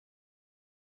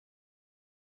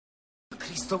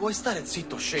posto, vuoi stare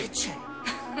zitto, scemo? C'è.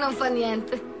 Non fa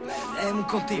niente. È un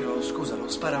continuo, scusalo,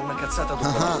 spara una cazzata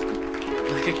dopo l'altra.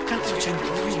 Ma che cazzo c'entri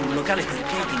tu in un locale per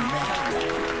gay di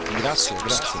merda? Grazie.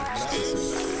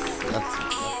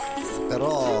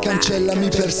 Però cancellami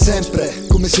per sempre,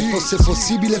 come se fosse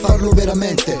possibile farlo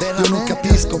veramente. Io non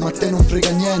capisco, ma a te non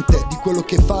frega niente di quello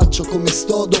che faccio, come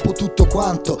sto dopo tutto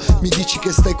quanto. Mi dici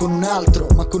che stai con un altro,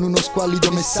 ma con uno squallido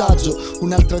messaggio.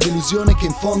 Un'altra delusione che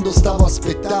in fondo stavo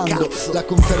aspettando. La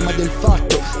conferma del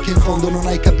fatto che in fondo non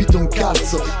hai capito un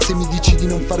cazzo. Se mi dici di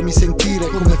non farmi sentire,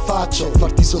 come faccio?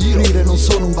 Farti soffrire, non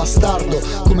sono un bastardo.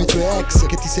 Come i tuoi ex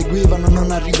che ti seguivano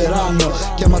non arriveranno.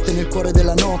 Chiamate nel cuore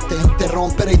della notte,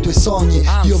 interrompere i tuoi sogni.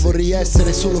 Io vorrei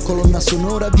essere solo colonna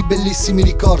sonora di bellissimi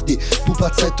ricordi.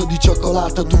 Pupazzetto di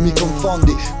cioccolata, tu mi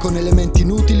confondi con elementi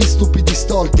inutili, stupidi,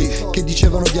 stolti, che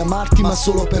dicevano di amarti ma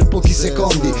solo per pochi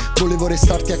secondi. Volevo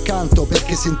restarti accanto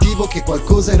perché sentivo che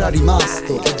qualcosa era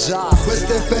rimasto. E già,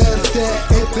 questo è per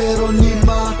te e per ogni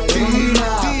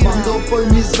mattina, quando poi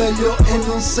mi sveglio e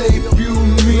non sei più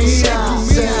mia.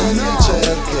 Se mi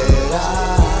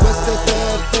cercherai, questo è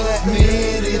per te,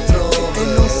 mi ritrovo e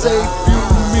non sei più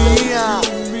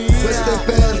mia. Questo è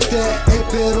per te e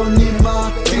per ogni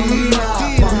mattina,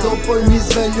 quando poi mi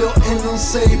sveglio e non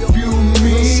sei più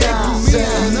mia. Se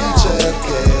mi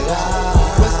cercherai,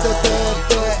 questo è per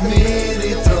te, mi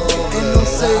ritrovo e non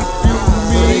sei più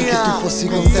mia. Vorrei che tu fossi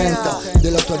contenta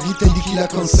della tua vita e di chi la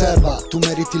conserva. Tu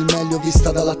meriti il meglio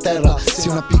vista dalla terra. Sei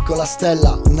una piccola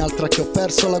stella, un'altra che ho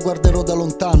perso la guarderò da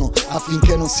lontano,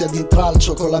 affinché non sia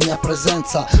d'intralcio con la mia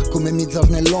presenza. Come Mizar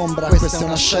nell'ombra, questa è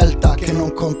una scelta che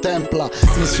non contempla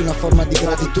nessuna forma di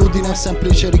gratitudine o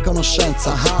semplice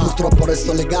riconoscenza. Purtroppo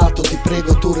resto legato, ti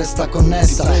prego tu resta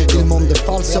connessa. Il mondo è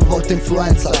falso e a volte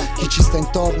influenza chi ci sta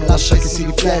intorno, lascia che si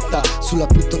rifletta sulla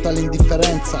più totale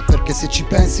indifferenza. Perché se ci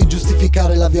pensi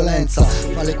giustificare la violenza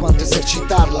vale quanto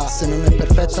esercitarla. Se non è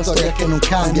perfetta storia che non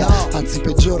cambia, anzi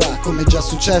peggiora, come già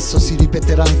successo si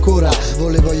ripeterà ancora.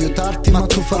 Volevo aiutarti ma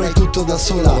tu farai tutto da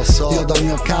sola. Io dal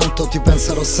mio canto ti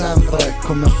penserò sempre,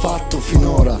 come ho fatto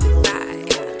finora.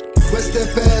 Questo è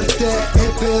per te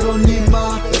e per ogni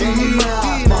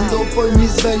mattina, quando poi mi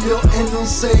sveglio e non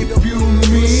sei più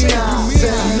mia.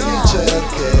 Se mi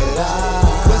cercherai,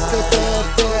 questo è per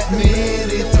te, mi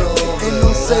ritrovo e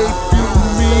non sei più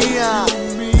mia.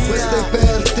 Questo è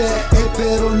per te e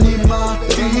per ogni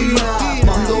mattina,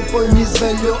 quando poi mi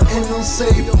sveglio e non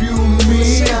sei più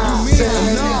mia. Se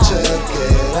mi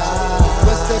cercherai,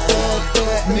 questo è per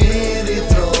te, mi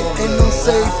ritrovo e non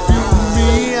sei più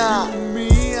mia.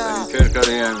 Cerca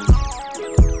di Anche.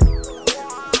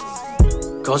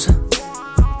 Cosa?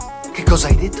 Che cosa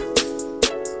hai detto?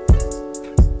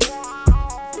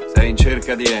 Sei in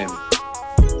cerca di Anche.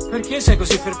 Perché sei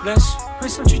così perplesso?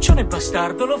 Questo ciccione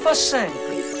bastardo lo fa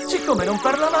sempre. Siccome non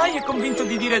parla mai, è convinto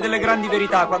di dire delle grandi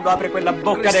verità quando apre quella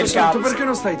bocca del cazzo. Perché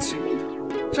non stai zitto?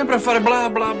 Sempre a fare bla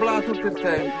bla bla tutto il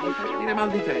tempo. Dire mal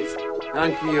di testa.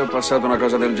 Anch'io ho passato una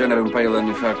cosa del genere un paio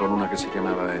d'anni fa con una che si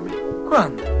chiamava Amy.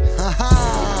 Quando?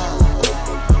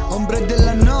 Ombre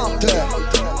della notte,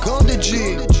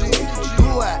 codici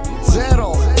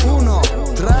 2013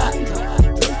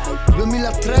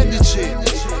 2013.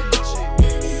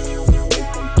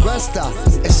 Questa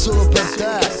è solo per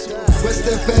te. Questo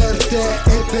è per te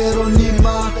e per ogni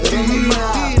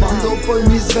mattina, quando poi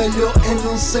mi sveglio e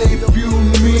non sei più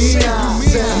mia.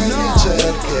 Se mi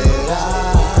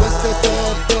cercherai, questo è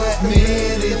per te,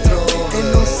 mi ritrovo e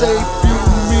non sei più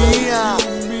mia.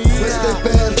 Questo è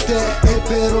per te e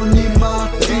per ogni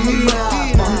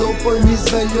mattina, quando poi mi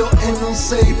sveglio e non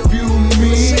sei più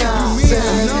mia. Se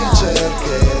mi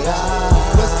cercherai,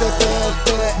 questo è per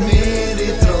te, mi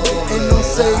ritrovo e non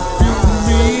sei più mia.